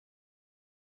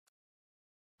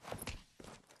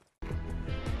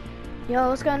Yo,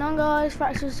 what's going on, guys?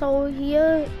 Fractured Soul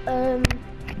here,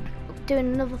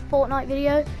 doing another Fortnite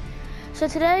video. So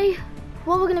today,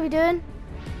 what we're going to be doing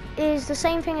is the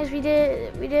same thing as we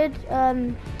did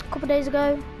a couple of days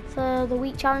ago for the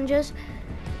week challenges.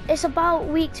 It's about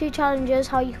week 2 challenges,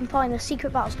 how you can find the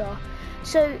secret battle star.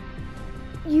 So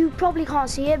you probably can't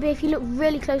see it, but if you look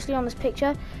really closely on this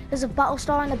picture, there's a battle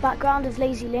star in the background of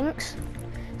lazy links.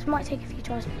 This might take a few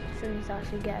tries for me to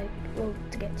actually get it, well,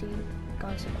 to get to you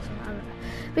guys. I don't know.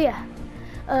 But yeah,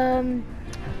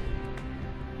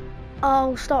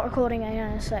 I'll start recording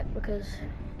again in a sec because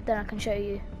then I can show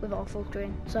you without full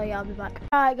screen. So yeah, I'll be back.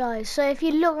 Alright guys, so if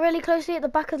you look really closely at the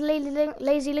back of the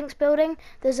Lazy Links building,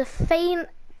 there's a faint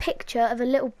picture of a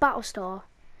little battle star.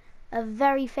 A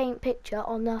very faint picture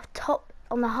on the top,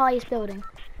 on the highest building.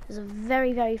 There's a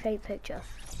very, very faint picture.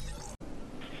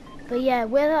 But yeah,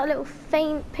 where that little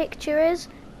faint picture is,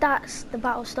 that's the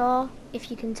battle star. If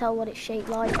you can tell what it's shaped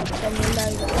like, then you'll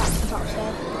know that that's the battle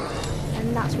star.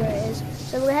 And that's where it is.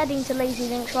 So we're heading to Lazy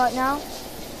Links right now.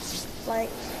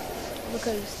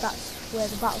 Because that's where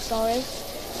the battle star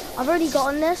is. I've already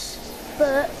gotten this,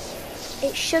 but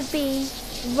it should be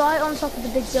right on top of the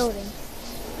big building.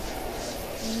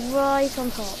 Right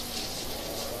on top.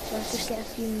 So let's just get a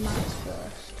few mats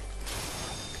first.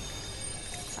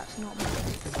 That's not bad.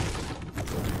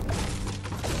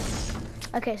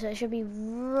 Okay, so it should be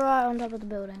right on top of the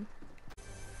building.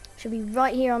 Should be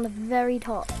right here on the very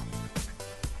top.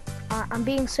 I'm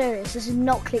being serious, this is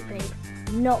not clickbait.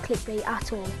 Not clickbait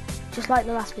at all. Just like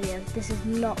the last video, this is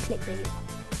not clickbait.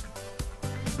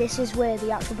 This is where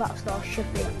the actual battle star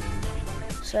should be.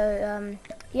 So,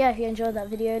 yeah, if you enjoyed that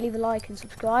video, leave a like and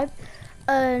subscribe.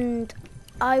 And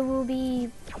I will be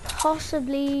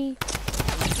possibly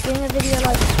doing a video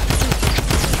like this.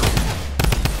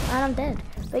 And I'm dead.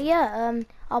 But yeah,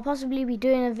 I'll possibly be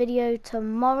doing a video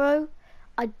tomorrow.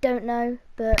 I don't know,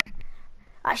 but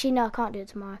actually no, I can't do it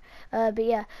tomorrow. But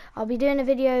yeah, I'll be doing a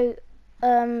video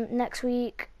next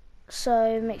week,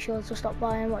 so make sure to stop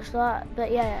by and watch that.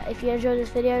 But yeah, if you enjoyed this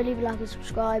video, leave a like and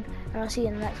subscribe, and I'll see you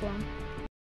in the next one.